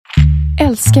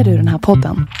Älskar du den här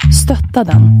podden?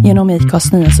 Stötta den genom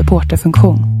IKAs nya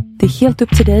supporterfunktion. Det är helt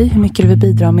upp till dig hur mycket du vill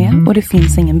bidra med och det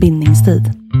finns ingen bindningstid.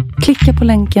 Klicka på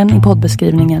länken i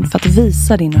poddbeskrivningen för att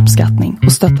visa din uppskattning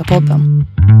och stötta podden.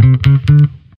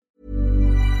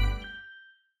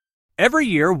 Every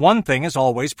year, one thing is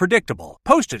always predictable.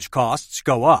 Postage costs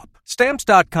go up.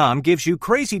 Stamps.com gives you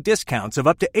crazy discounts of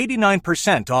up to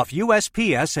 89% off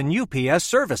USPS and UPS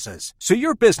services, so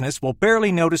your business will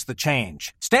barely notice the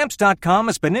change. Stamps.com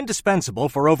has been indispensable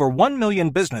for over 1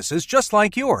 million businesses just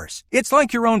like yours. It's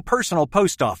like your own personal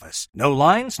post office. No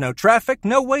lines, no traffic,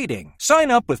 no waiting. Sign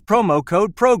up with promo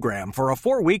code PROGRAM for a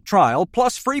 4-week trial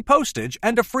plus free postage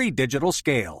and a free digital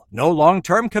scale. No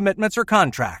long-term commitments or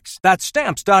contracts. That's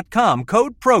Stamps.com,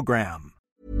 code PROGRAM.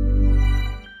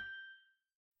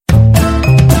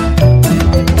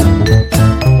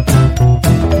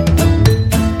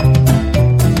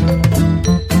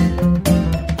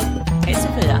 Hej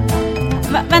Sofia.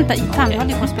 Vänta, fan, jag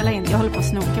håller på att spela in. Jag håller på att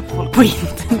snoka på folk på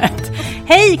internet.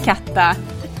 Hej Katta.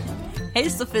 Hej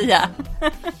Sofia.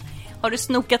 Har du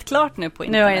snokat klart nu på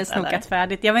internet? Nu har jag snokat eller?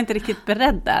 Färdigt. Jag var inte riktigt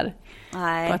beredd där.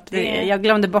 Nej. På att jag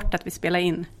glömde bort att vi spelar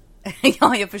in.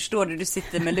 Ja, jag förstår det. Du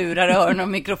sitter med lurar och öron och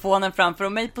mikrofonen framför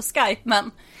mig på Skype.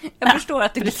 Men jag förstår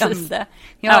att du glömde.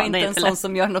 Jag är inte en sån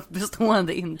som gör något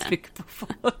bestående intryck på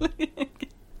folk.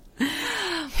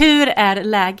 Hur är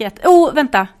läget?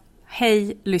 Vänta.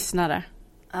 Hej lyssnare.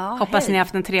 Ja, hoppas ni har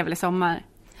haft en trevlig sommar.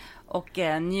 Och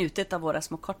njutit av våra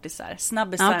små kortisar.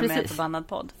 Snabbisar med en förbannad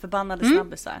podd. Förbannade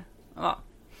snabbisar.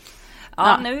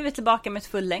 Ja, nu är vi tillbaka med ett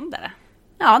fullängdare.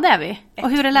 Ja, det är vi. Och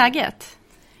hur är läget?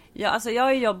 Ja, alltså jag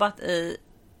har jobbat i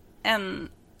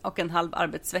 1,5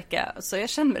 arbetsvecka. Så jag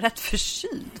känner mig rätt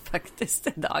förkyld faktiskt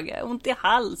idag. Jag har ont i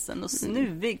halsen och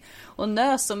snuvig. Och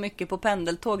nös så mycket på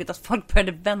pendeltåget att folk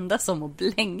började vända sig om och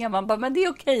blänga. Man bara, men det är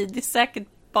okej, det är säkert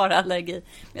bara allergi.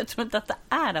 Men jag tror inte att det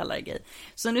är allergi.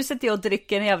 Så nu sitter jag och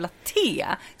dricker en jävla te.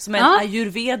 Som är en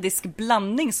ayurvedisk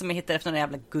blandning som jag hittade efter en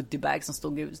jävla goodiebag som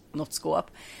stod i något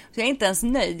skåp. Så jag är inte ens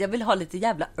nöjd. Jag vill ha lite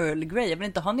jävla Earl Grey. Jag vill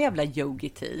inte ha någon jävla yogi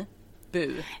tea.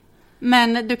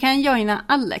 Men du kan joina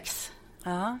Alex.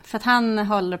 För att han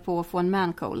håller på att få en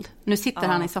mancold. Nu sitter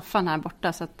han i soffan här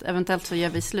borta. Så att eventuellt så gör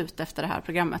vi slut efter det här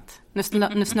programmet.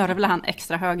 Nu snörvlar han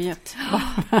extra högljutt.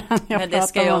 Men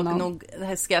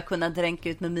det ska jag kunna dränka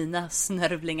ut med mina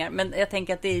snörvlingar. Men jag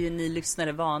tänker att det är ju ni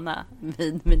lyssnare vana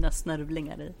vid mina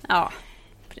snörvlingar i. Ja,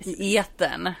 precis. I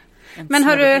etern. Men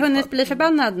har du hunnit bli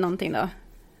förbannad någonting då?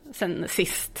 Sen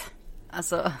sist.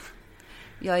 Alltså,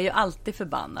 jag är ju alltid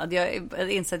förbannad. Jag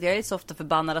inser att jag är så ofta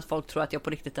förbannad att folk tror att jag på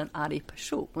riktigt är en arg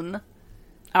person.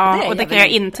 Ja, och det kan jag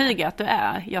intyga att du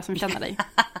är. Jag som känner dig.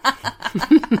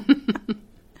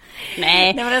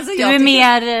 Nej, men alltså, du är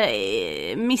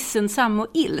mer missundsam och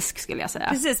ilsk skulle jag säga.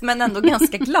 Precis, men ändå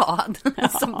ganska glad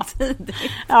samtidigt.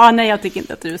 Ja, nej, jag tycker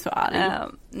inte att du är så arg.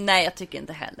 Nej, jag tycker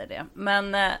inte heller det.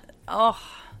 Men,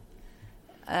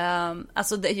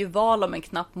 alltså det är ju val om en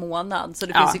knapp månad. Så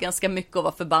det finns ju ganska mycket att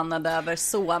vara förbannad över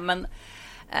så. Men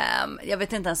jag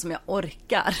vet inte ens om jag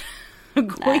orkar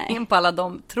gå in på alla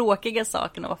de tråkiga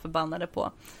sakerna att vara förbannade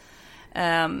på.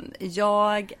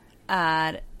 Jag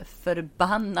är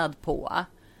förbannad på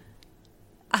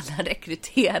alla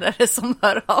rekryterare som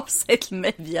hör av sig till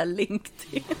mig via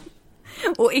LinkedIn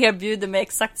och erbjuder mig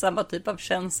exakt samma typ av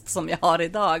tjänst som jag har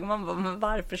idag. Man bara, men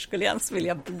varför skulle jag ens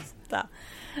vilja byta?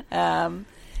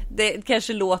 Det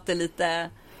kanske låter lite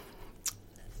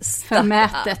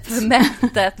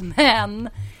förmätet, men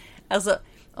alltså,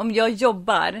 om jag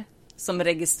jobbar som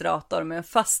registrator med en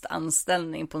fast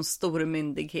anställning på en stor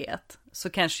myndighet så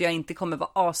kanske jag inte kommer vara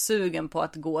asugen på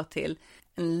att gå till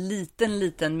en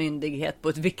liten myndighet på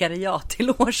ett vikariat till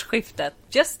årsskiftet.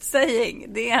 Just saying,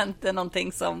 det är inte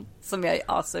någonting som jag är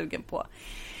asugen på.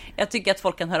 Jag tycker att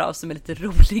folk kan höra av sig med lite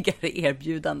roligare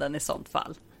erbjudanden i sånt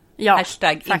fall. Ja,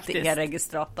 hashtag faktiskt. Inte er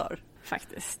registrator.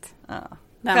 Faktiskt. Ja.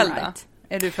 Själv då? Right.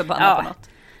 Är du förbannad på något?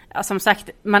 Ja, som sagt,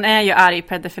 man är ju arg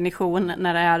per definition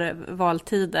när det är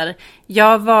valtider.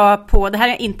 Jag var på, det här är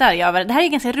jag inte arg över, det här är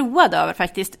jag ganska road över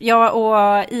faktiskt. Jag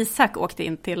och Isak åkte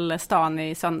in till stan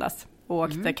i söndags och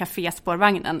åkte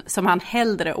kaféspårvagnen som han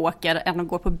hellre åker än att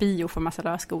gå på bio för massa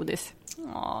lösgodis.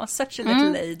 Such a little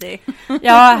lady.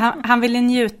 Ja, han ville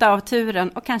njuta av turen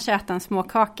och kanske äta en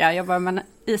småkaka. Jag bara, men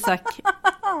Isak,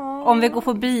 om vi går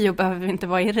på bio behöver vi inte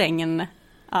vara i regn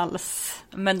alls.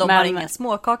 Men de har inga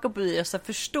småkakor på bio, så jag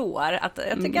förstår att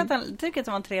jag tycker att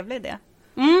det var en trevlig idé.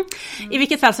 I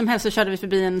vilket fall som helst så körde vi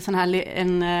förbi en sån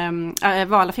här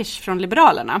valaffisch från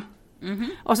Liberalerna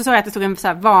Och så såg jag att det stod en så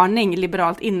här varning,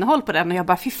 liberalt innehåll på den. Och jag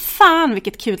bara, fy fan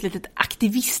vilket kul litet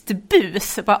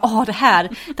aktivistbus. Jag bara,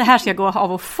 det här ska jag gå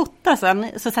av och fota sen.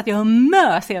 Så satt jag och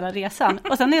mös hela resan.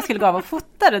 Och sen när jag skulle gå av och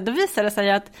fota det, då visade det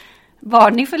sig att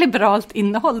varning för liberalt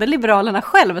innehåll, det är liberalerna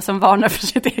själv som varnar för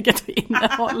sitt eget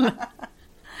innehåll.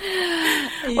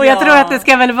 Och jag tror att det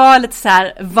ska väl vara lite så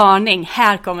här, varning,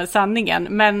 här kommer sanningen.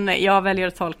 Men jag väljer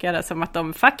att tolka det som att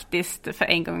de faktiskt för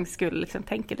en gång skulle liksom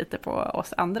tänka lite på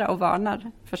oss andra och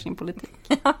varnar för sin politik.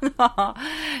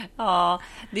 Ja,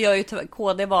 det gör ju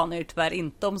KD varnar ju tyvärr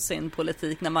inte om sin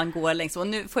politik när man går längs. Och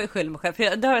nu får jag skylla mig själv,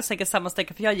 för det har jag säkert samma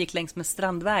sträcka, för jag gick längs med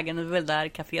Strandvägen och det är väl där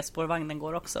kaféspårvagnen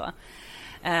går också.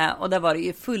 Och där var det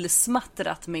ju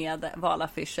fullsmattrat med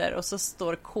valaffischer. Och så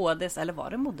står KDs, eller var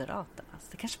det Moderaternas?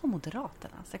 Det kanske var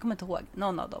Moderaternas, jag kommer inte ihåg.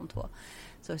 Någon av de två.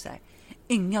 Så det så här,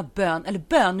 inga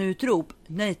bönutrop,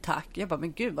 nej tack. Jag bara,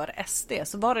 men gud, var det SD?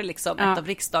 Så var det liksom ett av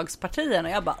riksdagspartierna.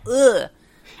 Och jag bara,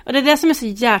 Och det är det som är så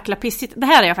jäkla pissigt. Det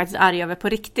här är jag faktiskt arg över på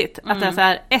riktigt. Att det är så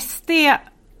här, SD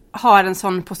har en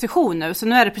sån position nu. Så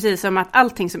nu är det precis som att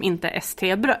allting som inte är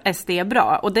SD är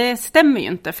bra. Och det stämmer ju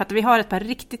inte. För att vi har ett par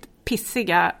riktigt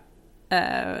pissiga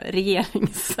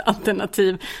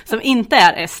regeringsalternativ som inte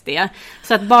är SD.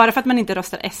 Så att bara för att man inte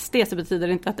röstar SD så betyder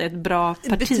det inte att det är ett bra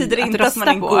parti att rösta på. Det betyder inte att man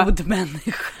är en god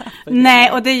människa.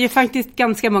 Nej, och det är ju faktiskt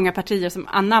ganska många partier som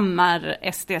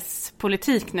anammar SDs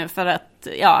politik nu för att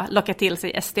locka till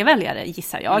sig SD-väljare,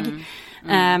 gissar jag.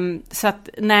 Så att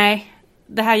nej,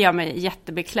 det här gör mig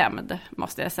jättebeklämd,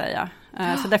 måste jag säga.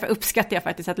 Så därför uppskattar jag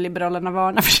faktiskt att liberalerna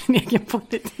varnar för sin egen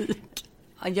politik.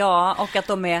 Ja, och att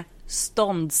de är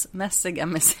ståndsmässiga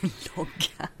med sin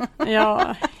logga.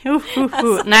 Ja,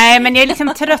 alltså. Nej, men jag är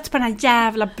liksom trött på den här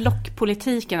jävla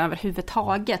blockpolitiken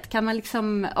överhuvudtaget. Kan man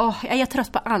liksom, jag är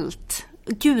trött på allt.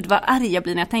 Gud vad arg jag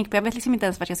blir när jag tänker på. Jag vet liksom inte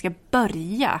ens vart jag ska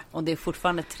börja. Och det är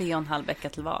fortfarande 3,5 vecka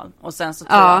till val. Och sen så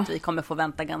tror jag att vi kommer få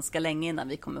vänta ganska länge innan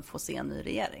vi kommer få se en ny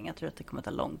regering. Jag tror att det kommer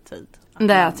ta lång tid.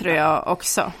 Det tror jag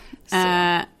också.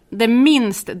 Det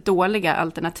minst dåliga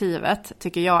alternativet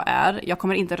tycker jag jag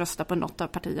kommer inte rösta på något av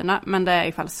partierna, men det är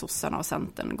ifall sossarna och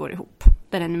Centern går ihop.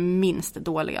 Det är det minst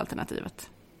dåliga alternativet.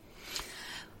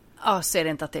 Ja, ser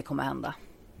inte att det kommer hända.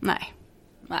 Nej.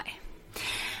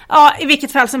 Ja, i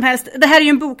vilket fall som helst. Det här är ju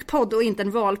en bokpodd och inte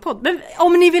en valpodd. Men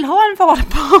om ni vill ha en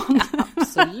valpodd. Ja,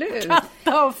 absolut.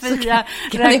 Katta och Fia.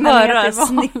 Kan vi höra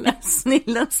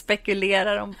snillen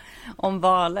spekulerar om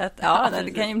valet. Ja,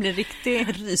 det kan ju bli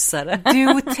riktigt rysare.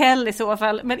 Do tell i så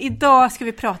fall. Men idag ska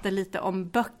vi prata lite om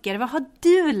böcker. Vad har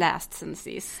du läst sen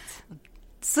sist?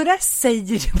 Så där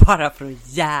säger du bara för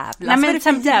att jävla. Nej, men det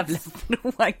är en jävla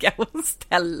fråga att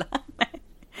ställa.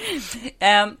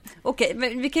 Okej,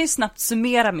 men vi kan ju snabbt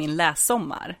summera min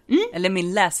lässommar. Eller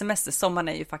min lässemester. Sommaren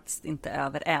är ju faktiskt inte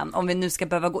över än. Om vi nu ska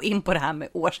behöva gå in på det här med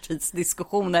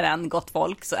årstidsdiskussioner än, gott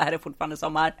folk, så är det fortfarande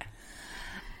sommar.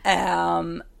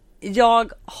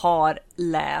 Jag har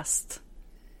läst,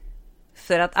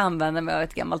 för att använda mig av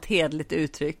ett gammalt hedligt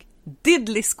uttryck,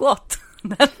 diddly squat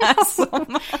den här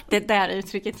sommaren. Det där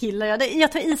uttrycket gillar jag.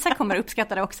 Jag tror Isak kommer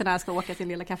uppskatta det också när han ska åka till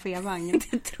lilla kafévagnen.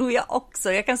 Det tror jag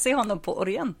också. Jag kan se honom på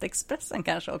Orientexpressen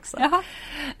kanske också. Jaha.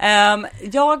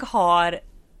 Jag har,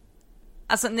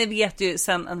 alltså ni vet ju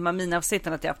sen de här mina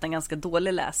avsnitten att jag har haft en ganska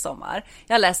dålig lässommar.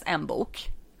 Jag har läst en bok.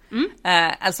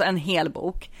 Alltså en hel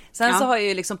bok. Sen så har jag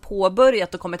ju liksom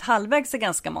påbörjat och kommit halvvägs i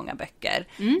ganska många böcker.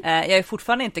 Jag är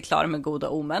fortfarande inte klar med Goda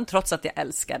Omen, trots att jag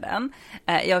älskar den.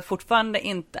 Jag är fortfarande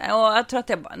inte, och jag tror att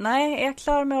jag bara, nej, är jag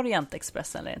klar med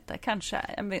Orientexpressen eller inte? Kanske,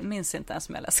 jag minns inte ens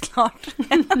om jag läst klart.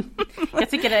 Jag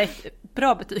tycker det är ett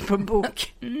bra betyg på en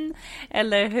bok.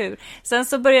 Eller hur? Sen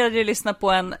så började jag lyssna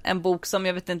på en bok som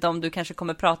jag vet inte om du kanske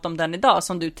kommer prata om den idag,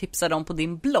 som du tipsade om på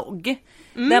din blogg.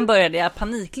 Den började jag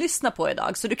paniklyssna på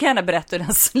idag, så du kan gärna berätta hur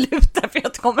den slutar, för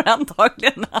jag kommer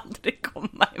antagligen aldrig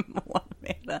komma i mål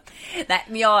med den. Nej,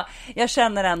 men jag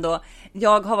känner ändå,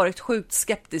 jag har varit sjukt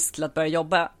skeptisk till att börja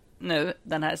jobba nu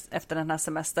efter den här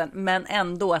semestern, men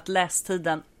ändå att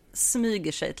lästiden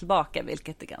smyger sig tillbaka,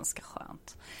 vilket är ganska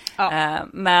skönt.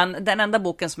 Men den enda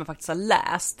boken som jag faktiskt har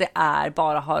läst, det är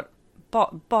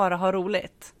Bara ha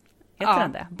roligt. Heter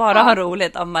den det? Bara ha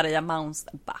roligt av Maria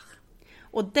Maunsbach.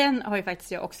 Och den har ju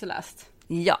faktiskt jag också läst.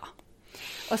 Ja.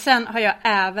 Och sen har jag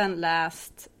även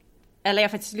läst, eller jag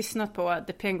har faktiskt lyssnat på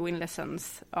The Penguin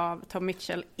Lessons av Tom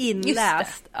Mitchell,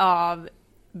 inläst av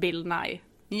Bill Nye.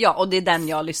 Ja, och det är den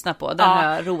jag lyssnar på. Den har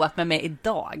jag roat med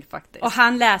idag faktiskt. Och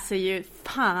han läser ju,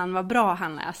 fan vad bra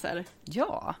han läser.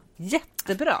 Ja,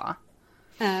 jättebra.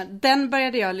 Den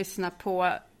började jag lyssna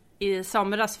på i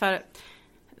somras, för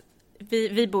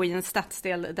vi bor i en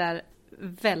stadsdel där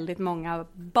väldigt många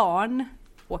barn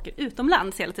åker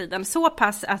utomlands hela tiden. Så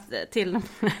pass att till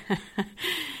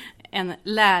en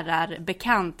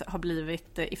lärarbekant har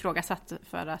blivit ifrågasatt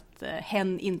för att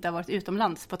hen inte har varit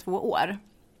utomlands på 2 år.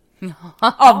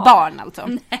 Av barn alltså.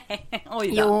 Nej, oj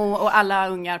då. Jo, och alla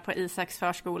ungar på Isaks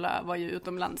förskola var ju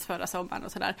utomlands förra sommaren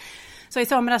och sådär. Så i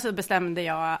somras så bestämde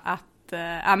jag att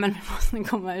men vi måste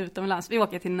komma utomlands. Vi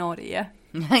åker till Norge.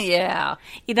 Yeah.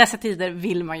 I dessa tider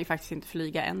vill man ju faktiskt inte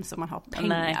flyga än så man har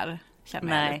pengar. Nej.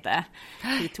 Känner jag lite.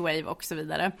 Heatwave och så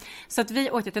vidare. Så att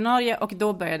vi åkte till Norge och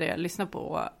då började jag lyssna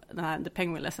på den här The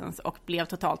Penguin Lessons och blev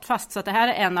totalt fast. Så att det här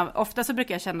är en av, ofta så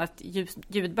brukar jag känna att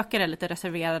ljudböcker är lite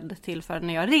reserverade till för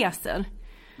när jag reser.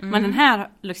 Men den här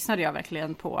lyssnade jag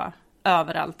verkligen på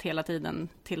överallt hela tiden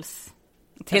tills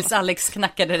Alex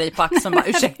knackade dig på axeln och bara,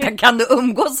 ursäkta, kan du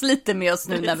umgås lite med oss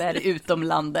nu när vi är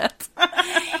utomlandet?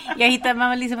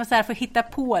 Man liksom så här får hitta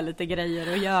på lite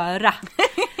grejer att göra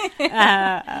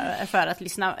för att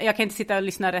lyssna. Jag kan inte sitta och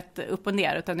lyssna rätt upp och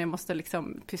ner utan jag måste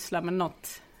liksom pyssla med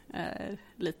något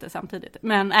lite samtidigt.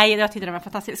 Men nej, jag tyckte den var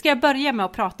fantastisk. Ska jag börja med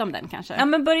att prata om den kanske? Ja,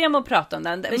 men börja med att prata om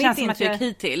den. Mitt intryck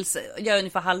hittills, jag är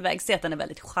ungefär halvvägs, är att den är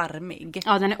väldigt charmig.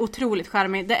 Ja, den är otroligt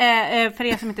charmig. Det är, för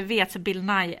er som inte vet så Bill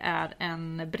Nye är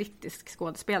en brittisk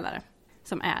skådespelare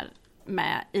som är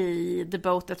med i The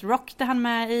Boat That Rocked är han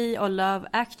med i och Love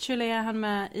Actually är han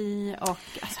med i och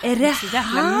alltså, är det så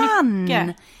han?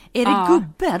 Mycket. Är det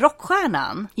gubben,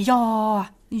 rockstjärnan? Ja!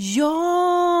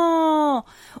 Ja!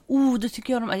 Det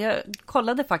tycker jag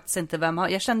kollade faktiskt inte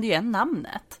jag kände ju igen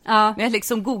namnet. Ja. Men jag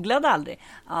liksom googlade aldrig.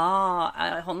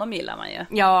 Honom gillar man ju.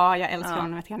 Ja, jag älskar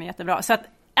honom, jag tycker han är jättebra. Så att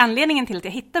anledningen till att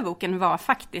jag hittade boken var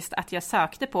faktiskt att jag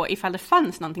sökte på ifall det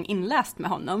fanns någonting inläst med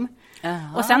honom.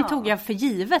 Aha. Och sen tog jag för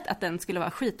givet att den skulle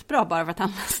vara skitbra bara för att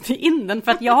han läste in den.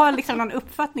 För att jag har liksom någon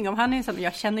uppfattning om, han är sån,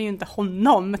 jag känner ju inte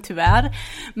honom tyvärr.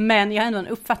 Men jag har ändå en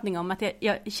uppfattning om att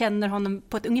jag känner honom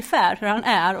på ett ungefär hur han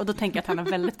är. Och då tänker jag att han har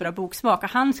väldigt bra boksmak. Och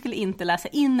han skulle inte läsa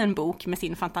in en bok med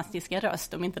sin fantastiska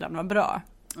röst om inte den var bra.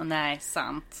 Nej,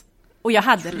 sant. Och jag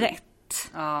hade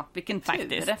rätt. Ja, vilken tur.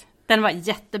 Faktiskt. Den var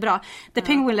jättebra. The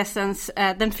Penguin Lessons,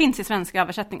 den finns i svenska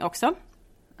översättning också.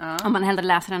 Om man hellre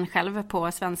läser den själv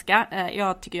på svenska.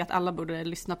 Jag tycker ju att alla borde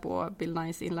lyssna på Bill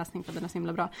Nyes inläsning för den är så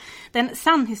himla bra. Det är en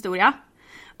sann historia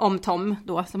om Tom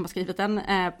då som har skrivit den.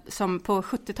 Som på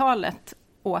 70-talet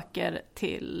åker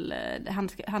till,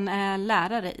 han är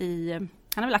lärare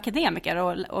han är väl akademiker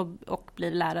och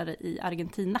blir lärare i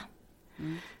Argentina.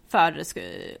 För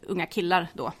unga killar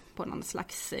då på någon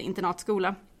slags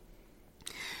internatskola.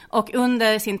 Och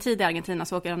under sin tid i Argentina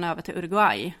så åker han över till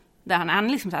Uruguay. Där han är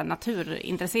liksom så här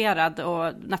naturintresserad och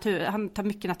han tar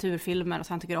mycket naturfilmer och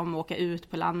så han tycker om att åka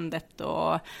ut på landet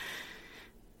och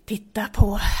titta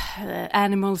på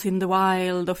animals in the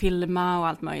wild och filma och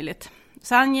allt möjligt.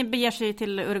 Så han beger sig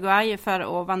till Uruguay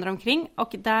för att vandra omkring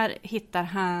och där hittar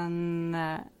han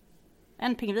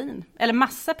en pingvin, eller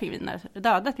massa pingviner,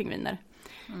 döda pingviner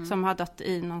som har dött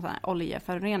i någon sån här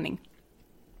oljeförorening.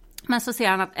 Men så ser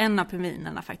han att en av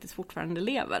pingvinerna faktiskt fortfarande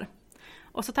lever.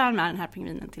 Och så tar han med den här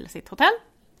pingvinen till sitt hotell.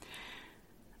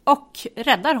 Och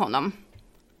räddar honom.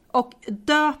 Och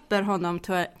döper honom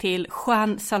till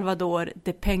Juan Salvador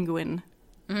de Penguin.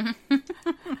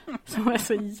 Som är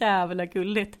så jävla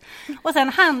gulligt. Och sen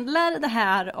handlar det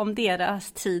här om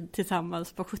deras tid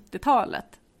tillsammans på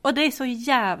 70-talet. Och det är så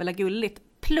jävla gulligt.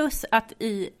 Plus att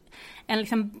i en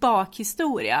liksom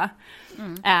bakhistoria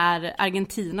är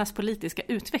Argentinas politiska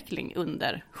utveckling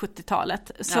under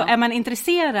 70-talet. Så är man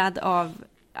intresserad av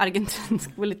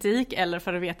argentinsk politik eller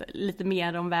för att veta lite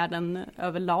mer om världen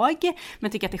överlag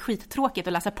men tycker att det är skittråkigt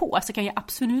att läsa på så kan jag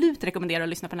absolut rekommendera att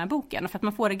lyssna på den här boken för att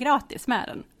man får det gratis med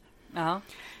den. Ja.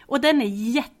 Och den är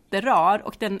jätterar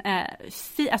och den är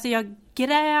alltså jag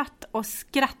grät och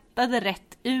skrattade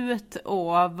rätt ut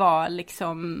och var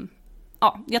liksom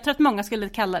jag tror att många skulle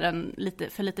kalla den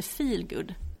lite feel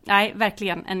good. Nej,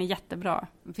 verkligen en jättebra.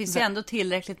 Det finns ju ändå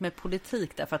tillräckligt med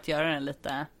politik där för att göra den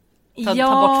lite ta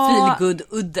bort feel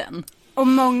good-udden. Och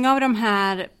många av de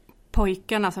här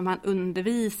pojkarna som han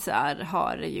undervisar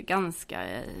har det ju ganska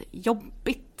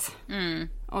jobbigt.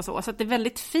 Och så att det är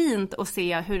väldigt fint att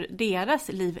se hur deras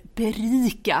liv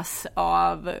berikas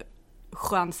av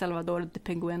Juan Salvador de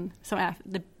Penguin som är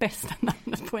det bästa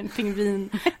namnet på en pingvin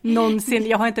någonsin.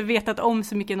 Jag har inte vetat om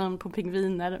så mycket namn på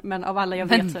pingviner men av alla jag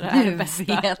vet så är det här det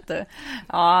bästa. Vet du.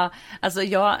 Ja, alltså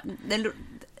jag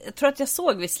tror att jag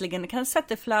såg visserligen, kan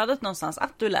sätta flödet någonstans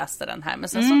att du läste den här men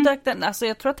sen så dök den, alltså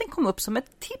jag tror att den kom upp som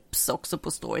ett tips också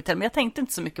på Storytel men jag tänkte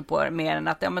inte så mycket på det mer än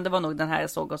att men det var nog den här jag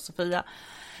såg hos Sofia.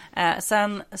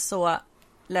 Sen så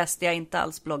läste jag inte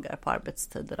alls bloggar på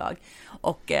arbetstid idag.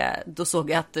 Och då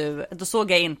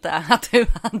såg jag inte att du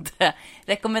hade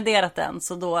rekommenderat den.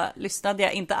 Så då lyssnade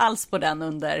jag inte alls på den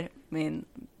under min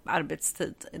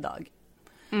arbetstid idag.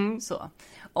 Så.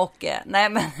 Och nej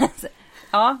men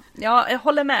ja, jag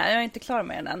håller med. Jag är inte klar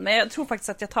med den. Men jag tror faktiskt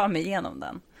att jag tar mig igenom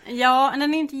den. Ja,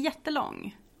 den är inte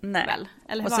jättelång. Nej. Väl?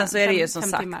 Eller och sen så är det ju som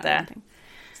sagt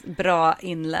bra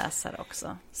inläsare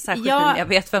också. Särskilt när jag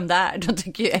vet vem det är. Då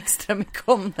tycker jag extra mycket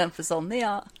om den, för sån är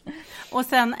jag. Och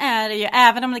sen är det ju,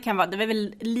 även om det kan vara, det är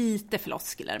väl lite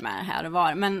floskler med här och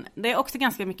var, men det är också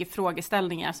ganska mycket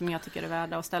frågeställningar som jag tycker är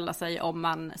värda att ställa sig om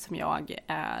man som jag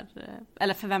är,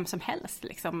 eller för vem som helst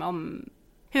liksom, om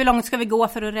hur långt ska vi gå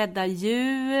för att rädda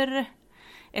djur?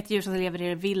 Ett djur som lever i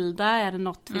det vilda, är det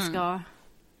något vi ska...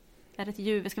 Är det ett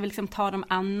djur? Ska vi liksom ta dem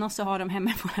an och så har de hemma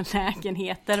i våra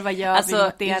lägenheter? Vad gör vi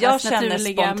mot deras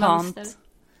naturliga mönster?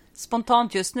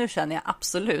 Spontant just nu känner jag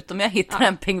absolut. Om jag hittar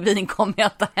en pingvin kommer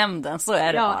jag ta hem den. Så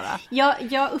är det bara.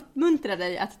 Jag uppmuntrar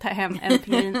dig att ta hem en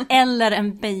pingvin eller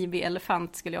en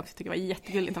babyelefant skulle jag också tycka var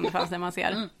jättegulligt om det fanns det man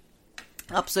ser.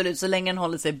 Absolut, så länge den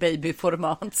håller sig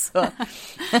babyformat. Så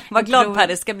vad glad Per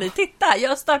det ska bli. Titta, jag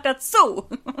har startat zoo!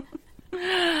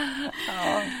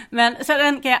 Ja. Men så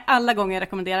den kan jag alla gånger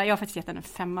rekommendera. Jag har faktiskt gett den en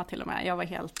 5 till och med. Jag var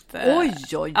helt...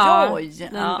 Oj.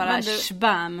 Den bara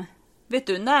shbam. Vet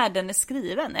du när den är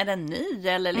skriven? Är den ny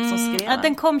eller liksom skriven?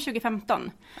 Den kom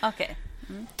 2015. Okej.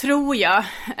 Tror jag.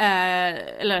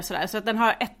 Eller sådär. Så att den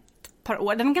har ett par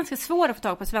år. Den är ganska svår att få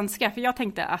tag på svenska. För jag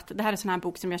tänkte att det här är sån här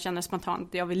bok som jag känner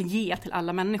spontant jag vill ge till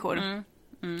alla människor.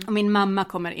 Och min mamma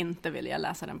kommer inte vilja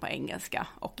läsa den på engelska.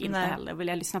 Och inte heller vill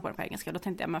jag lyssna på den på engelska. Då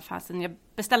tänkte jag, men fasen, jag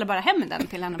beställer bara hem den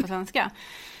till henne på svenska.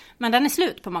 Men den är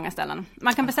slut på många ställen.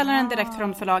 Man kan beställa den direkt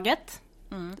från förlaget.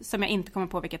 Som jag inte kommer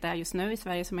på vilket det är just nu i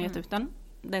Sverige som har gett ut den.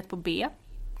 Det är på B,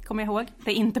 kommer jag ihåg.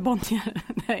 Det är inte Bonnier.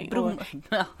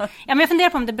 Ja, men jag funderar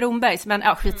på om det är Brombergs.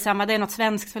 Men skitsamma, det är något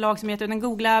svenskt förlag som heter ut den.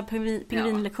 Googla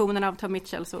pingvinlektionen av Tom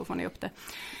Mitchell så får ni upp det.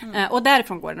 Och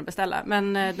därifrån går den att beställa.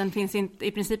 Men den finns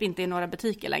i princip inte i några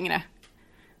butiker längre.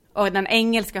 Och den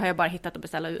engelska har jag bara hittat att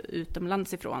beställa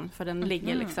utomlands ifrån. För den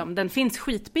ligger liksom, den finns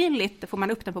skitbilligt. Då får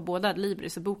man upp den på båda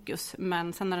Libris och Bokus.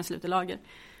 Men sen när den slutar lager.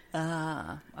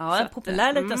 En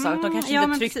populär liten sak. De kanske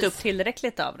inte tryckt upp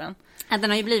tillräckligt av den. Den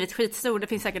har ju blivit skitstor. Det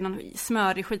finns säkert någon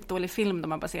smörig, skitdålig film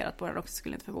de har baserat på den också.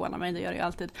 Skulle inte förvåna mig, det gör det ju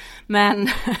alltid. Men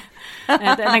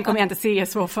den kommer jag inte se i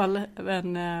så fall.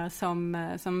 Men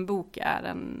som bok är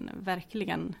den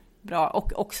verkligen bra.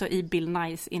 Och också i Bill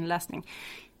Nyes inläsning.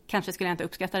 Kanske skulle jag inte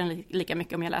uppskatta den lika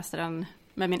mycket om jag läste den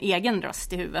med min egen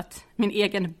röst i huvudet. Min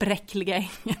egen bräckliga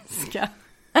engelska.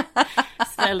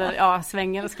 Eller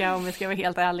svengelska om vi ska vara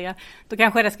helt ärliga. Då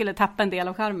kanske det skulle tappa en del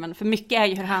av charmen. För mycket är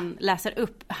ju hur han läser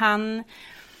upp. Alltså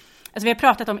vi har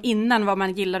pratat om innan vad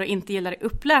man gillar och inte gillar i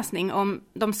uppläsning. Om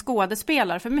de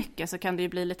skådespelar för mycket så kan det ju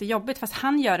bli lite jobbigt. Fast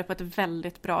han gör det på ett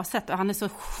väldigt bra sätt. Och han är så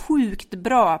sjukt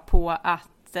bra på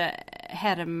att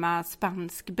härma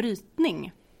spansk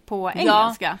brytning på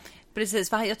engelska. Ja, precis.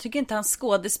 För jag tycker inte han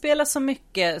skådespelar så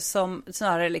mycket som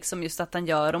snarare liksom just att han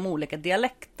gör de olika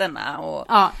dialekterna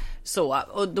och så.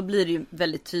 Och då blir det ju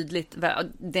väldigt tydligt.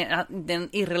 Det är en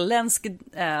irländsk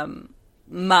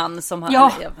man som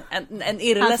har en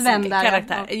irländsk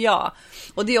karaktär. Ja.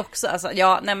 Och det är också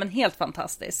men helt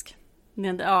fantastisk.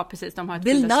 Ja, precis. De har ett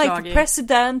Bill Nye for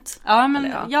president. Ja,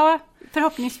 men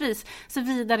förhoppningsvis. Så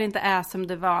vidare det inte är som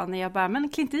det var när jag bara, men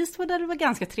Clint Eastwood där var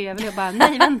ganska trevlig. Jag bara,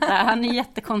 nej vänta, han är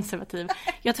jättekonservativ.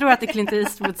 Jag tror att det är Clint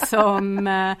Eastwood som...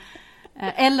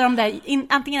 eller om det är,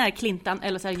 antingen är det Clinton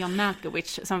eller så är det John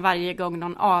Malkovich som varje gång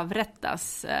någon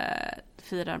avrättas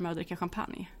firar med att dricka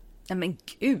champagne. Ja, men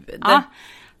gud. Ja.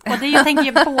 Och det jag tänker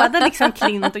ju båda liksom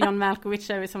Clint och John Malkovich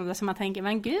är som man tänker,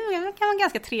 men gud, de kan vara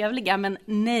ganska trevliga, men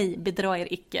nej, bedra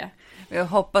er icke. Jag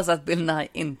hoppas att Bill Nye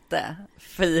inte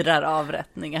firar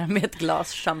avrättningar med ett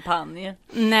glas champagne.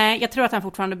 Nej, jag tror att han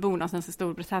fortfarande bor någonstans i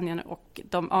Storbritannien och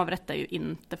de avrättar ju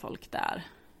inte folk där.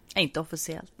 Inte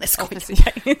officiellt. Nej,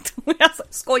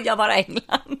 skojar bara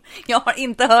England. Jag har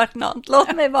inte hört något.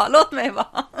 Låt mig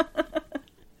vara.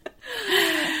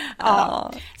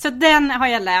 Ja. Så den har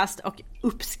jag läst och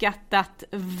uppskattat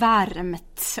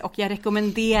varmt. Och jag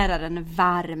rekommenderar den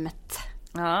varmt.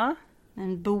 Ja.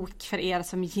 En bok för er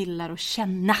som gillar att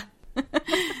känna.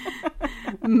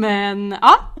 Men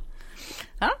ja.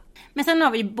 Men sen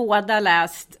har vi båda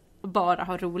läst Bara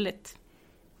ha roligt.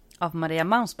 Av Maria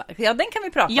Mausberg. Ja, den kan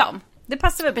vi prata om. Det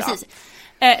passar väl precis.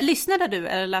 Bra. Lyssnade du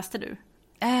eller läste du?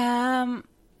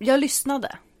 Jag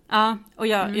lyssnade. Ja, och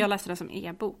jag läste den som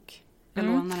e-bok. Jag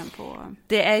lånar den på...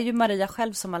 Det är ju Maria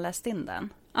själv som har läst in den.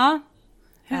 Ja.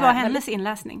 Hur var hennes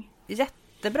inläsning?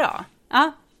 Jättebra.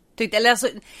 Ja.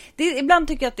 Ibland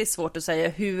tycker jag att det är svårt att säga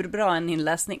hur bra en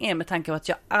inläsning är med tanke på att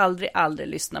jag aldrig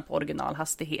lyssnar på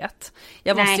originalhastighet.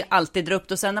 Jag måste ju alltid dra upp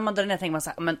det och sen när man drar ner tänker man så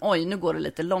här, men oj, nu går det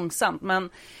lite långsamt. Men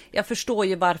jag förstår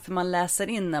ju varför man läser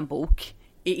in en bok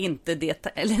i inte det,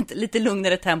 eller lite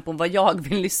lugnare tempo än vad jag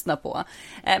vill lyssna på.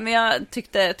 Men jag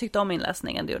tyckte om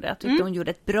inläsningen, det gjorde jag. Jag tyckte hon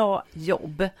gjorde ett bra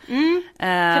jobb.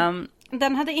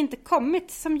 Den hade inte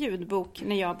kommit som ljudbok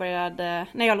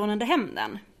när jag lånade hem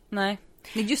den. Nej.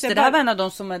 Just det här var en av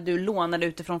de som du lånade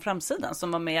utifrån framsidan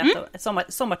som var med i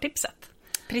sommartipset.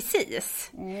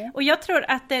 Precis. Och jag tror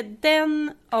att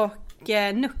den och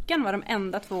Nuckan var de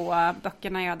enda 2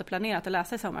 böckerna jag hade planerat att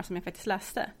läsa i sommar som jag faktiskt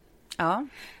läste. Ja.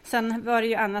 Sen var det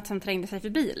ju annat som trängde sig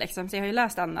förbi liksom. Så jag har ju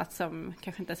läst annat som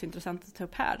kanske inte är så intressant att ta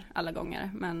upp här alla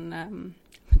gånger. Men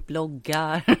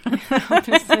bloggar. Ja,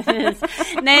 precis.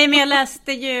 Nej, men jag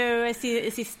läste ju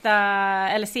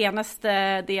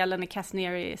senaste delen i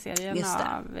Kastneri-serien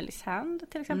av Ellis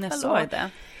Hand till exempel. Jag såg det.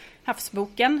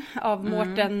 Havsboken av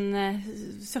Mårten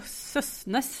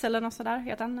Sussnes eller något sådär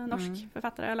heter han, norsk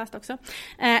författare jag läste också.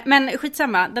 Men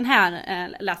skitsamma, den här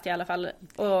läste jag i alla fall.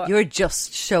 Och You're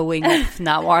just showing off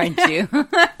now, aren't you?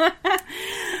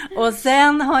 och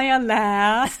sen har jag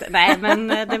läst, nej men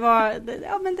det var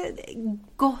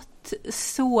gott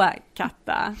så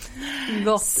Katta.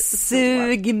 Gott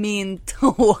Sug så. min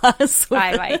tå.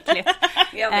 Nej, vad äckligt.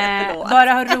 Jag vet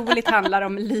bara ha roligt handlar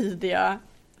om Lydia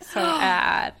som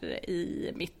är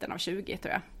i mitten av 20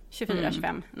 tror jag.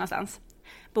 24-25 någonstans.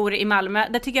 Bor i Malmö.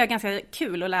 Det tycker jag är ganska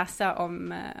kul att läsa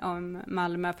om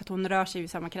Malmö för att hon rör sig i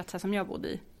samma kretsar som jag bodde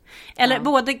i. Eller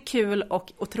både kul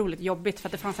och otroligt jobbigt för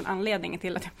att det fanns en anledning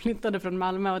till att jag flyttade från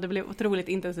Malmö och det blev otroligt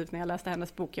intensivt när jag läste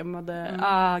hennes bok. Jag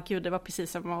mådde, gud, det var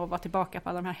precis som att vara tillbaka på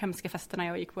alla de här hemska festerna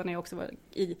jag gick på när jag också var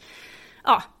i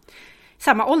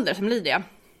samma ålder som Lydia.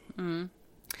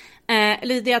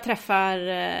 Lydia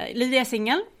är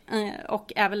singel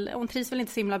och hon trivs väl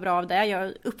inte så himla bra av det.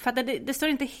 Jag uppfattar det står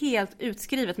inte helt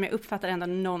utskrivet, men jag uppfattar ändå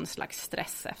någon slags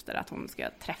stress efter att hon ska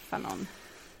träffa någon.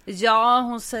 Ja,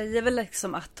 hon säger väl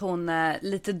liksom att hon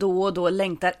lite då och då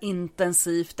längtar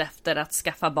intensivt efter att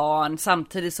skaffa barn,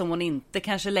 samtidigt som hon inte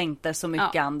kanske längtar så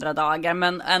mycket andra dagar,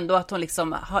 men ändå att hon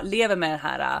liksom lever med den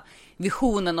här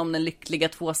visionen om den lyckliga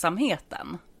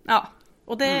tvåsamheten. Ja,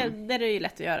 och det är ju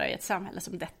lätt att göra i ett samhälle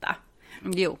som detta.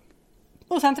 Jo.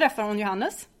 Och sen träffar hon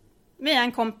Johannes med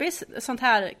en kompis. Sånt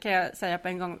här kan jag säga på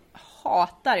en gång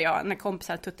hatar jag när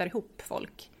kompisar tuttar ihop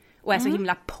folk och är så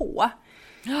himla på.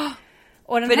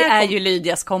 Och för det är ju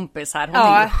Lydias kompis här, hon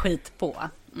är ju skit på.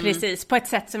 Precis, på ett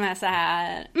sätt som är så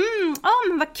här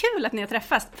men vad kul att ni har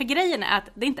träffats. För grejen är att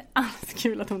det är inte alls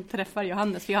kul att hon träffar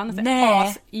Johannes, för Johannes är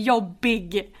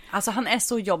asjobbig. Alltså han är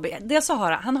så jobbig. Dels så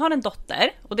han har en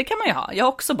dotter, och det kan man ju ha. Jag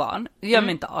har också barn, det gör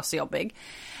mig inte asjobbig.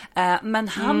 Men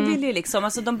han vill ju liksom,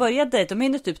 alltså de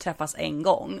hinner typ träffas en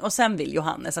gång, och sen vill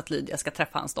Johannes att Lydia ska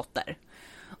träffa hans dotter.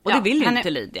 Och det vill ju inte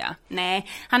Lydia. Nej,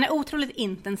 han är otroligt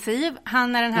intensiv.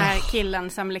 Han är den här killen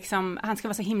som liksom, han ska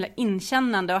vara så himla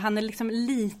inkännande. Och han är liksom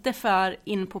lite för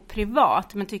in på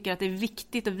privat. Men tycker att det är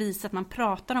viktigt att visa att man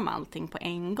pratar om allting på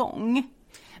en gång.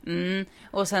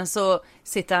 Och sen så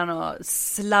sitter han och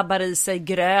slabbar i sig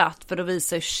gröt för att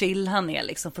visa hur chill han är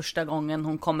liksom första gången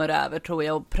hon kommer över, tror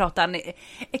jag, och pratar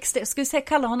ska vi säga,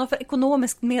 kalla honom för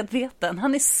ekonomiskt medveten.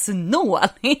 Han är snål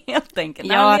helt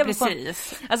enkelt. Ja,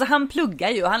 precis. Alltså han pluggar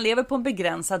ju, han lever på en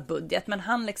begränsad budget, men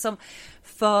han liksom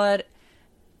för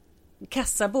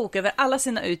kassabok över alla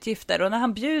sina utgifter, och när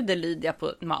han bjuder Lydia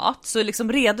på mat så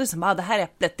liksom redo som det här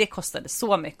äpplet, det kostade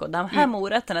så mycket, och de här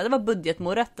morötterna, det var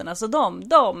budgetmorötterna, så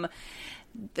de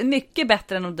mycket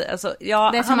bättre än alltså, det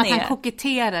är som att han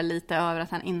koketterar lite över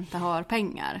att han inte har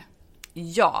pengar.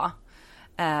 Ja,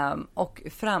 och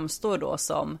framstår då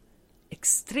som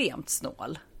extremt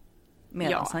snål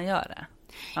medan han gör det.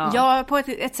 Ja, på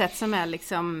ett sätt som är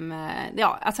liksom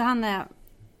alltså han är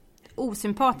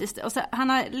osympatiskt. Och så, han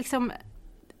har liksom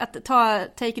att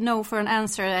take no for an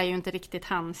answer är ju inte riktigt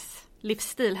hans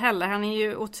livsstil heller. Han är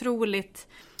ju otroligt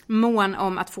mån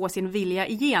om att få sin vilja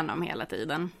igenom hela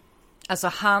tiden. Alltså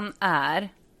han är,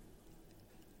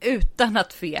 utan att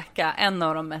tveka, en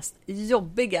av de mest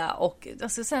jobbiga och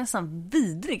nästan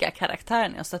vidriga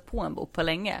karaktären jag stött på en bok på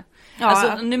länge. Ja,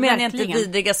 alltså, nu menar jag verkligen. inte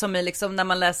vidriga som är liksom när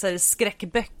man läser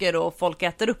skräckböcker och folk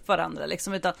äter upp varandra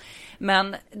liksom,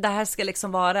 men det här ska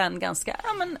liksom vara en ganska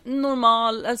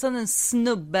normal, alltså en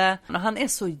snubbe, och han är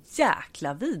så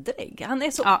jäkla vidrig. Han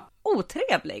är så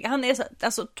otrevlig. Han är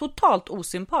alltså totalt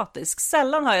osympatisk.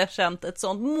 Sällan har jag känt ett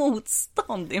sånt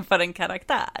motstånd inför en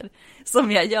karaktär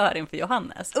som jag gör inför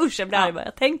Johannes. Usch, jag blir arg bara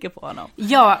jag tänker på honom.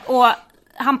 Ja, och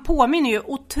han påminner ju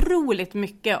otroligt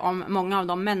mycket om många av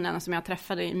de männen som jag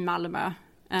träffade i Malmö.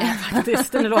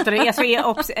 Faktiskt, nu låter det. Så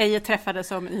jag träffade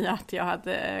som i att jag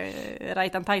hade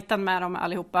rajtan tajtan med dem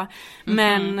allihopa.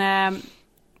 Men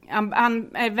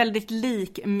han är väldigt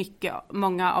lik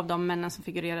många av de männen som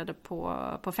figurerade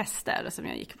på fester som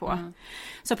jag gick på.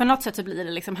 Så på något sätt så blir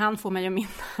det liksom, han får mig att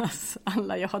minnas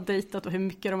alla jag har dejtat och hur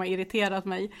mycket de har irriterat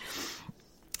mig.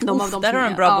 Där har du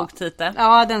en bra boktitel.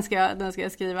 Ja, den ska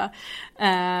jag skriva.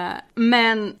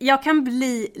 Men jag kan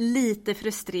bli lite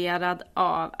frustrerad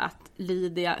av att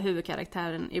Lydia,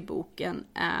 huvudkaraktären i boken,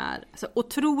 är så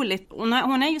otroligt...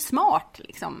 Hon är ju smart,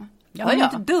 liksom. Hon är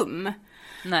inte dum.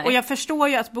 Nej. Och jag förstår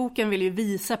ju att boken vill ju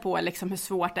visa på liksom hur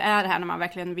svårt det är här när man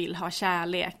verkligen vill ha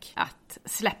kärlek. Att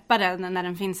släppa den när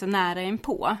den finns så nära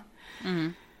inpå.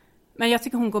 Men jag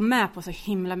tycker hon går med på så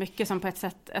himla mycket som på ett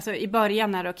sätt... Alltså i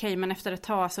början är det okej, men efter ett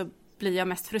tag så blir jag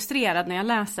mest frustrerad när jag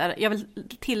läser. Jag vill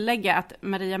tillägga att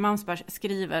Maria Malmsberg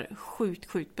skriver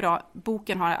sjukt bra.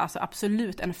 Boken har alltså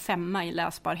absolut en 5 i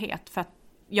läsbarhet. För att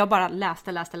jag bara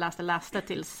läste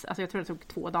tills... Alltså jag tror det tog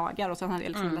 2 dagar och sen hade jag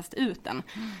liksom läst ut den.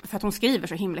 För att hon skriver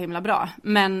så himla bra.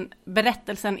 Men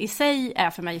berättelsen i sig är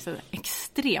för mig så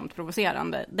extremt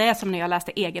provocerande. Det är som när jag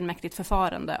läste Egenmäktigt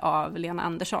förfarande av Lena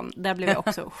Andersson. Där blev jag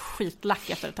också skitlack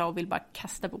efter ett tag och vill bara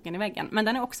kasta boken i väggen. Men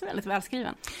den är också väldigt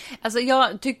välskriven. Alltså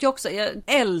jag tyckte också, jag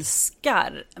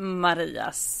älskar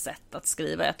Marias sätt att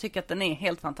skriva. Jag tycker att den är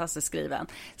helt fantastiskt skriven.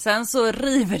 Sen så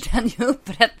river den ju upp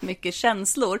rätt mycket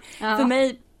känslor. Ja. För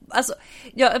mig, alltså,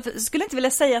 jag skulle inte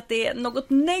vilja säga att det är något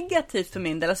negativt för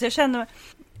min del. Alltså jag känner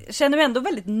mig ändå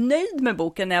väldigt nöjd med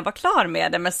boken när jag var klar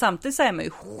med den. Men samtidigt så är man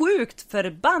ju sjukt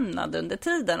förbannad under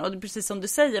tiden. Och det är precis som du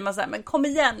säger, man säger, men kom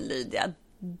igen Lydia,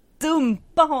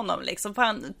 dumpa honom liksom.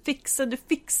 Fan, du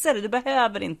fixar det. Du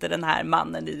behöver inte den här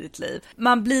mannen i ditt liv.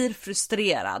 Man blir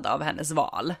frustrerad av hennes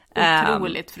val.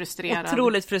 Otroligt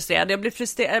frustrerad. Jag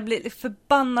blir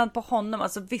förbannad på honom.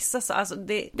 Alltså vissa så, alltså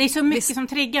det är så mycket som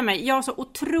triggar mig. Jag har så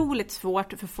otroligt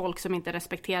svårt för folk som inte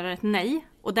respekterar ett nej.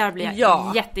 Och där blir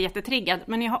jag jättetriggad.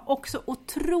 Men jag har också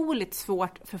otroligt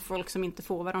svårt för folk som inte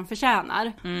får vad de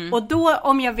förtjänar. Och då,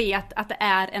 om jag vet att det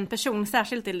är en person,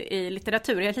 särskilt i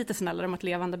litteratur, jag är lite snällare mot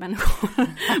levande människor,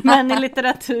 men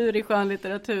i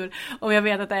skönlitteratur, om jag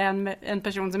vet att det är en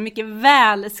person som mycket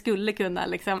väl skulle kunna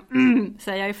liksom,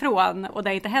 säga ifrån, och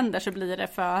det inte händer, så blir det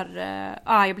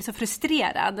jag blir så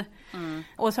frustrerad.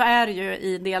 Och så är det ju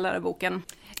i delar av boken.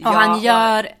 Och han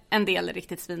gör en del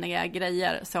riktigt sviniga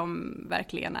grejer som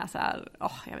verkligen är så här,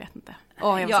 jag vet inte.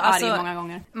 Jag var så arg många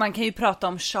gånger. Man kan ju prata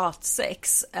om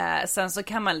tjatsex. Sen så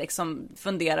kan man liksom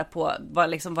fundera på vad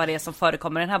det är som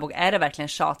förekommer i den här boken. Är det verkligen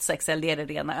tjatsex eller är det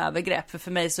rena övergrepp?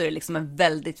 För mig så är det liksom en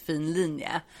väldigt fin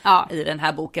linje i den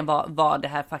här boken. Vad det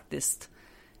här faktiskt,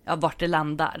 vart det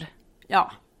landar.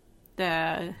 Ja,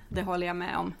 det håller jag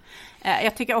med om.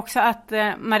 Jag tycker också att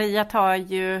Maria tar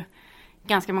ju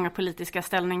ganska många politiska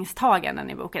ställningstaganden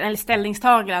i boken. Eller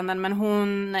ställningstaganden, men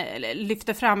hon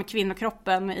lyfter fram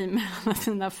kvinnokroppen i mellan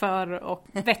sina för- och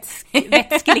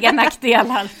vätskliga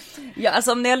nackdelar. Ja,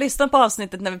 alltså om ni har lyssnat på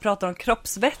avsnittet när vi pratar om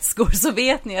kroppsvätskor så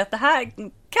vet ni att det här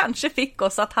kanske fick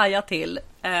oss att haja till.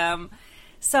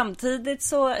 Samtidigt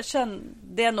så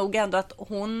kände jag nog ändå att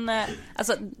hon...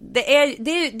 Alltså det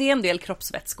är en del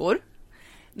kroppsvätskor,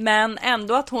 men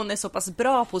ändå att hon är så pass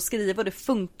bra på att skriva och det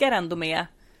funkar ändå med...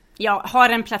 Ja, har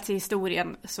en plats i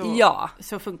historien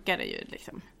så funkar det ju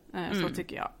liksom. Så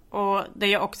tycker jag. Och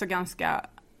det är också ganska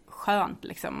skönt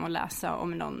liksom att läsa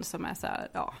om någon som är så här,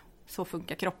 så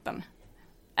funkar kroppen.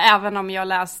 Även om jag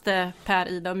läste Per,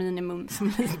 Ida och Minimum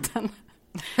som liten.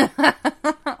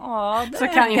 Så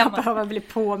kan jag behöva bli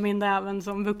påmind även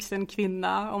som vuxen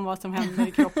kvinna om vad som händer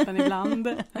i kroppen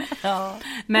ibland.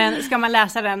 Men ska man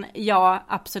läsa den? Ja,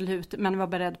 absolut. Men var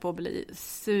beredd på att bli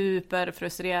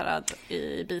superfrustrerad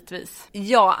i bitvis.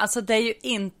 Ja, alltså det är ju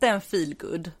inte en feel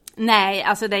good. Nej,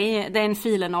 alltså det är en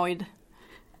filenoid.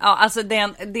 Ja, alltså det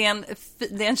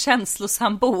är en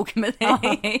känslosam bok, men det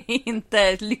är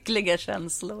inte lyckliga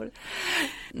känslor.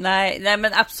 Nej,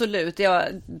 men absolut. Jag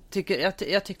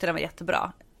tyckte den var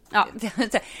jättebra. Ja.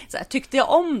 Så här, tyckte jag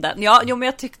om den? Men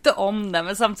jag tyckte om den,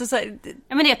 men samtidigt så här,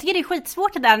 ja, men jag tycker det är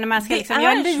skitsvårt det där när man ska liksom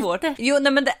göra lite svårt. Jo,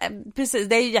 nej, men precis,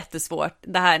 det är ju jättesvårt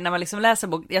det här när man liksom läser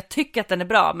en bok. Jag tycker att den är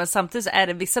bra, men samtidigt så är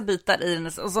det vissa bitar i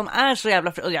den som är så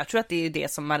jävla, och jag tror att det är ju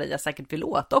det som Maria säkert vill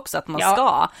åt också, att man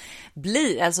ska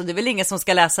bli, alltså det är väl ingen som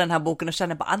ska läsa den här boken och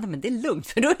känna bara, men det är lugnt,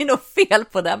 för då är det nog fel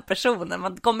på den personen.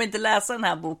 Man kommer inte läsa den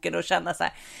här boken och känna så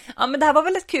här, men det här var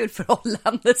väl ett kul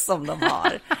förhållande som de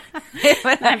har.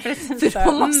 För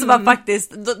då måste man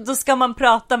faktiskt, då ska man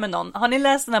prata med någon. Har ni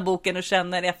läst den här boken och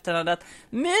känner i efterhand att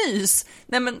mys?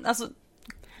 Nej, men alltså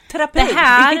terapi, det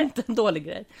är inte en dålig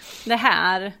grej. Det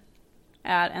här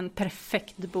är en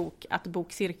perfekt bok att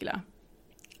bokcirkla.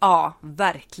 Ja,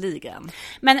 verkligen.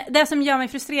 Men det som gör mig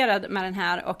frustrerad med den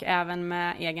här och även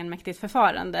med egenmäktigt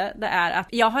förfarande, det är att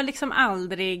jag har liksom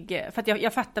aldrig, för att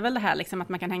jag fattar väl det här liksom att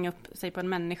man kan hänga upp sig på en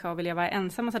människa och vilja vara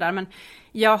ensam och sådär, men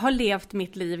jag har levt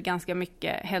mitt liv ganska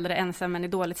mycket hellre ensam än i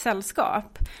dåligt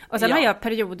sällskap. Och sen har jag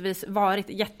periodvis varit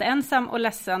jätteensam och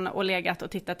ledsen och legat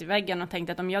och tittat i väggen och tänkt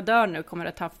att om jag dör nu kommer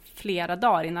det ta flera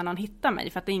dagar innan någon hittar mig,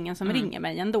 för att det är ingen som ringer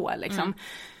mig ändå liksom.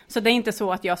 Så det är inte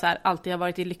så att jag så här alltid har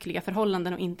varit i lyckliga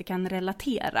förhållanden och inte kan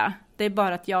relatera. Det är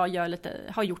bara att jag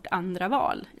har gjort andra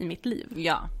val i mitt liv.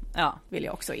 Ja. Vill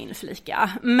jag också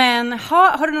inflika. Men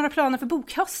har du några planer för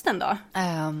bokhösten då?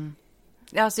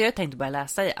 Alltså jag tänkte börja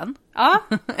läsa igen. Ja.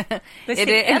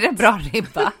 Är det bra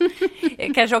ribba?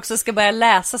 Jag kanske också ska börja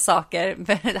läsa saker.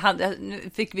 Nu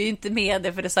fick vi ju inte med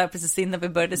det, för det sa jag precis innan vi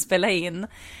började spela in.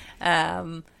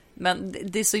 Men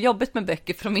det är så jobbigt med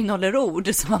böcker för de innehåller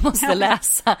ord som man måste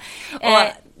läsa.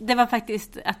 Det var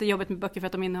faktiskt att det är jobbigt med böcker för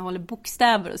att de innehåller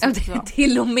bokstäver och så.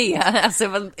 Till och med. Alltså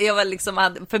jag var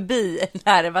liksom förbi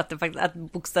där att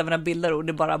bokstäverna bildar ord,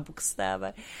 det är bara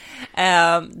bokstäver.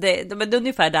 Det är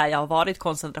ungefär där jag har varit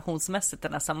koncentrationsmässigt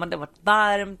den här sommaren. Det har varit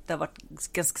varmt, det har varit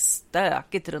ganska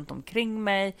stökigt runt omkring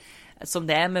mig, som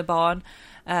det är med barn.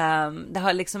 Det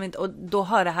har liksom inte, och då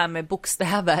har det här med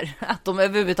bokstäver, att de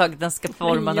överhuvudtaget ens ska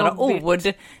forma några ord,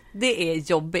 det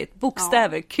är jobbigt.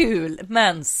 Bokstäver, kul,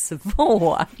 men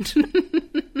svårt.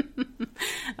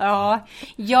 Ja,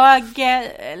 jag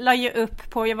la ju upp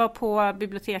jag var på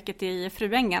biblioteket i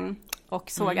Fruängen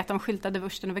och såg att de skyltade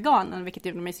Vursten och veganen, vilket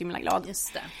gjorde mig så himla glad.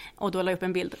 Just det. Och då la jag upp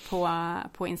en bild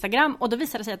på Instagram, och då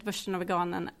visade det sig att Vursten och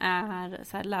veganen är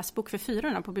så här läsbok för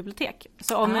 4:orna på bibliotek.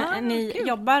 Så om ni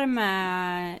jobbar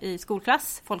med i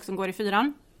skolklass, folk som går i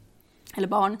 4:an, eller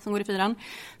barn som går i 4:an,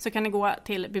 så kan ni gå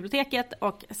till biblioteket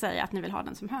och säga att ni vill ha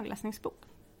den som högläsningsbok.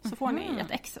 Så får ni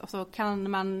ett ex, och så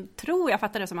kan man, jag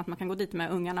fattar det som att man kan gå dit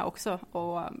med ungarna också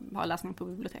och ha läsning på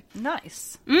bibliotek.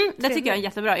 Nice. Det tycker jag är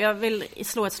jättebra. Jag vill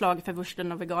slå ett slag för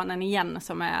Vursten och veganen igen,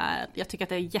 jag tycker att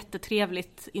det är ett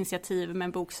jättetrevligt initiativ med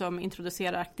en bok som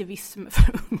introducerar aktivism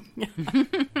för unga.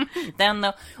 Den,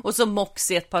 och så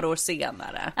Moxie ett par år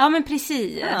senare. Ja, men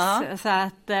precis. Ja. Så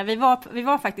att vi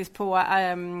var faktiskt på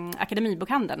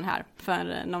Akademibokhandeln här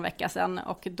för någon vecka sedan,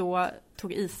 och då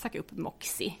tog Isak upp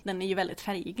Moxie. Den är ju väldigt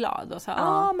färgglad och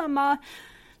sa, mamma,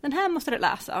 den här måste du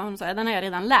läsa. Och hon sa, den har jag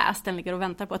redan läst, den ligger och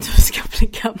väntar på att du ska bli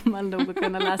gammal nog och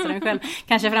kunna läsa den själv.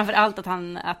 Kanske framför allt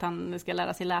att han ska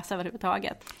lära sig läsa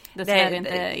överhuvudtaget.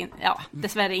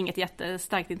 Dessvärre inget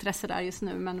jättestarkt intresse där just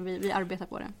nu, men vi arbetar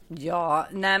på det. Ja,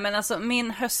 nej men alltså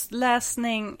min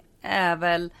höstläsning är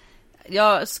väl,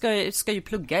 jag ska ju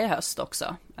plugga i höst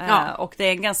också. Och det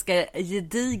är en ganska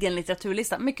gedigen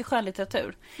litteraturlista. Mycket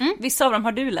skönlitteratur. Vissa av dem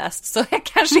har du läst, så jag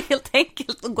kanske helt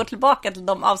enkelt går tillbaka till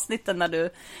de avsnitten när du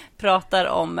pratar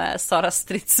om Sara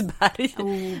Stridsberg.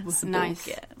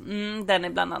 Nice. Den är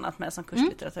bland annat med som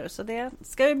kurslitteratur, så det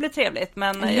ska ju bli trevligt.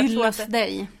 Men jag tror att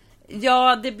dig.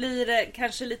 Ja, det blir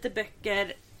kanske lite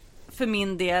böcker för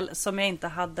min del som jag inte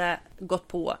hade gått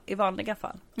på i vanliga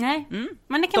fall. Nej,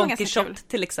 men det kan vara ganska kul.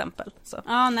 Till exempel. Så.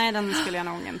 Ja, nej, den skulle jag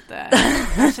nog inte.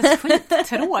 Det känns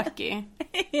skittråkig.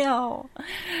 Ja,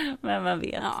 men man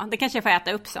vet. Ja, det kanske jag får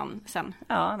äta upp sen.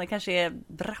 Ja, det kanske är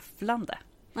brafflande.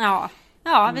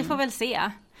 Ja, vi får väl se.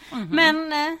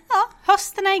 Men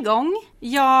hösten är igång.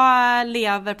 Jag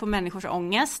lever på människors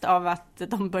ångest av att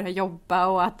de börjar jobba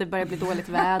och att det börjar bli dåligt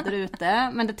väder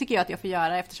ute. Men det tycker jag att jag får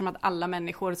göra, eftersom att alla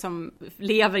människor som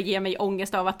lever ger mig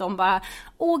ångest av att de bara,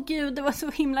 åh gud, det var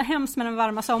så himla hemskt med den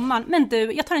varma sommaren. Men du,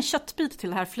 jag tar en köttbit till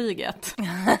det här flyget.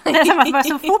 Det är som att bara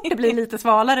så fort det blir lite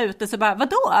svalare ute så bara,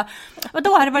 vadå?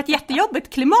 Har det varit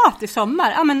jättejobbigt klimat i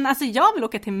sommar? Ja, men alltså jag vill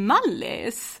åka till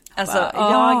Mallis. Alltså,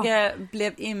 jag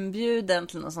blev inbjuden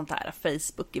till något sånt här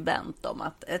Facebook-event om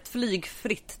att ett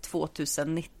flygfritt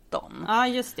 2019. Ja,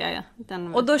 just det.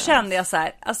 Och då kände jag så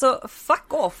här, alltså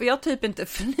fuck off, jag har typ inte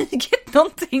flygit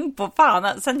någonting på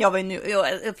fan. Sen jag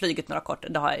har flygit några kort,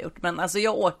 det har jag gjort. Men alltså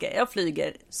jag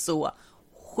flyger så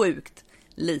sjukt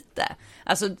lite.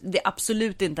 Alltså det är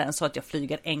absolut inte ens så att jag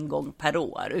flyger en gång per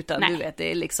år. Utan du vet,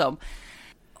 det är liksom...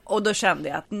 Och då kände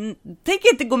jag att tänk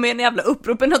inte gå med i en jävla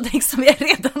upprop, någonting som jag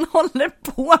redan håller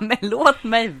på med. Låt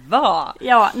mig vara.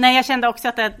 Ja, nej, jag kände också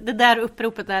att det där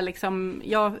uppropet är liksom,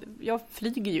 jag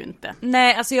flyger ju inte.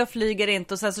 Nej, alltså jag flyger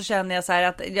inte. Och sen så känner jag så här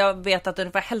att jag vet att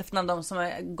ungefär hälften av dem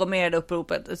som går med i det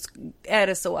uppropet, är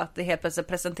det så att det helt plötsligt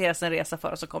presenteras en resa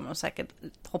för oss, så kommer de säkert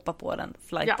hoppa på den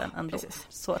flighten ändå. Precis.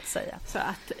 Så att säga. Så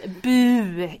att,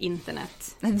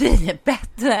 internet. Vi är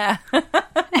bättre.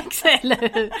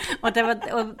 Eller hur?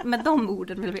 Och med de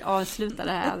orden vill vi avsluta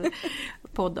det här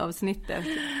poddavsnittet.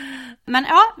 Men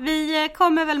ja, vi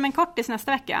kommer väl med en kortis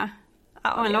nästa vecka.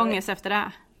 Ja, och en långis efter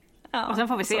det. Ja, och sen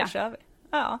får vi se. Så kör vi.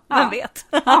 Ja, vem vet.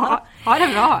 Ja, ha det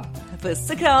bra.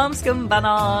 Puss och kram,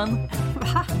 skumbanan.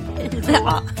 Va?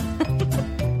 Ja.